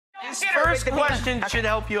Today's first question should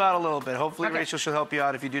help you out a little bit. Hopefully, Rachel should help you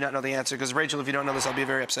out if you do not know the answer. Because, Rachel, if you don't know this, I'll be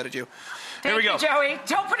very upset at you. Here we go. Thank you, Joey.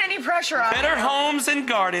 Don't put any pressure on Better Homes and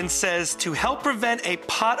Gardens says to help prevent a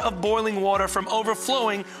pot of boiling water from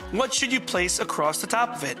overflowing, what should you place across the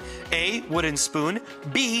top of it? A, wooden spoon,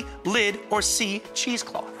 B, lid, or C,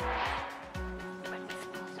 cheesecloth?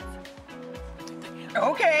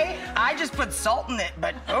 Okay, I just put salt in it,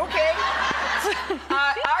 but okay.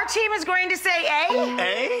 Our team is going to say A.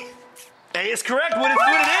 A? A is correct. Wooden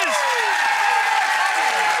spoon it is.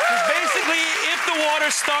 Basically, if the water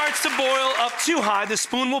starts to boil up too high, the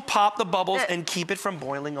spoon will pop the bubbles and keep it from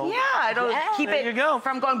boiling over. Yeah, it'll keep there it you go.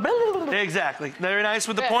 from going. Blah, blah, blah. Exactly. Very nice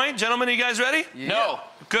with the point. Gentlemen, are you guys ready? Yeah. No.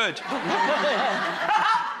 Good.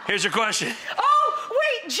 Here's your question. Oh,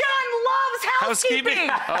 wait, John loves housekeeping.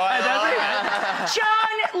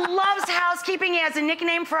 John loves housekeeping. He has a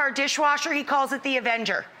nickname for our dishwasher. He calls it the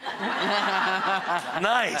Avenger.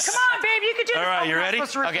 Nice. Come on, babe, you can do this. All right, you ready?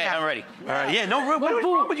 Okay, I'm ready. All right, yeah, no, what is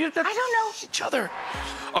wrong with you? That's I don't know. each other.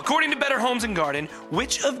 According to Better Homes and Garden,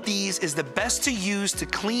 which of these is the best to use to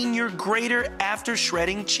clean your grater after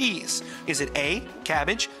shredding cheese? Is it A,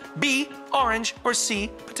 cabbage, B, orange, or C,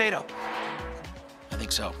 potato? I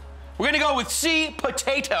think so. We're gonna go with C,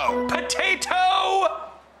 potato. Potato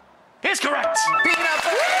is correct. Peanut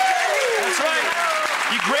butter. That's right.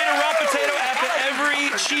 You grate a raw potato after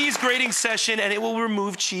every cheese grating session, and it will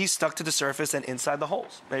remove cheese stuck to the surface and inside the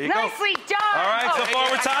holes. There you go. Nicely done. All right, so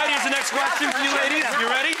far we're tied. Here's the next question for you ladies. You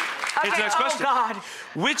ready? Here's the next question. Oh, God.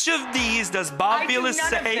 Which of these does Bob Vila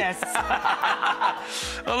say?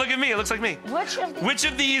 Oh, look at me. It looks like me. Which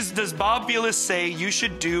of these does Bob Vila say you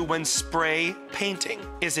should do when spray painting?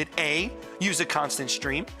 Is it A, use a constant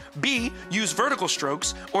stream, B, use vertical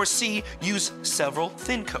strokes, or C, use several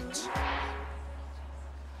thin coats?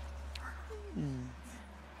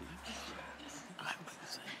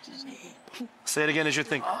 Say it again as you're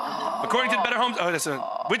thinking. According to Better Homes,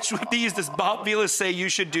 which of these does Bob Vila say you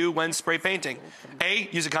should do when spray painting? A,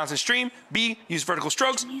 use a constant stream, B, use vertical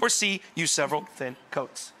strokes, or C, use several thin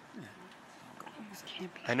coats?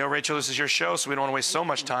 I know, Rachel, this is your show, so we don't want to waste so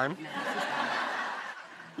much time.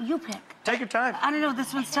 You pick. Take your time. I don't know,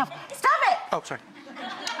 this one's tough. Stop it! Oh, sorry.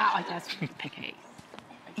 I guess pick A.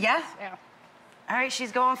 Yeah? Yeah. All right,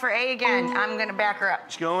 she's going for A again. I'm gonna back her up.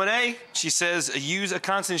 She's going with A. She says use a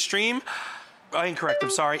constant stream. Incorrect, I'm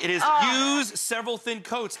sorry. It is use several thin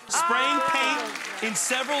coats. Spraying paint in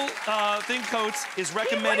several thin coats is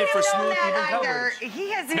recommended for smooth, even coverage.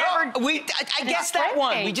 He has never... No, I guessed that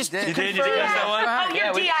one. We just You did? You did guess that one? Oh,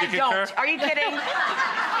 your D, I don't. Are you kidding?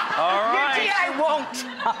 All right. Your D, I won't.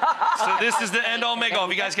 So this is the end all make all.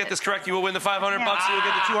 If you guys get this correct, you will win the $500 bucks. So you'll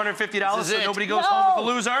get the $250. So nobody goes home with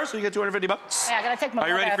a loser. So you get $250 bucks. Yeah, I gotta take my. Are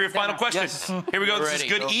you ready for your final question? Yes. Here we go. This is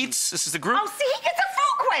Ready. Good Eats. This is the group. Oh, see, he gets a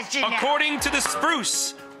full question now. According to the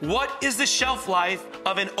Spruce, what is the shelf life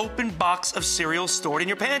of an open box of cereal stored in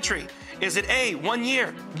your pantry? Is it A, 1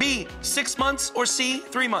 year, B, 6 months, or C,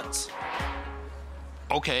 3 months?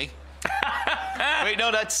 Okay. Wait,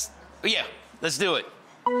 no, that's... Yeah, let's do it.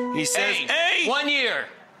 He says A. 1 year.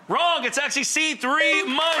 Wrong. It's actually C, 3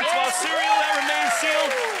 months. While cereal that remains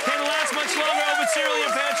sealed can last much longer, open cereal in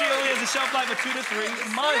your pantry only has a shelf life of 2 to 3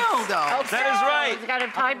 months. That is right. You got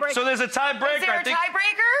a tiebreaker. So there's a tiebreaker. Is there a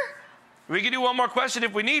tiebreaker? We can do one more question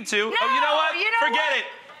if we need to. No, oh, you know what? Forget it.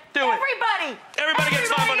 Do it. Everybody Everybody gets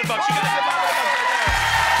 $500.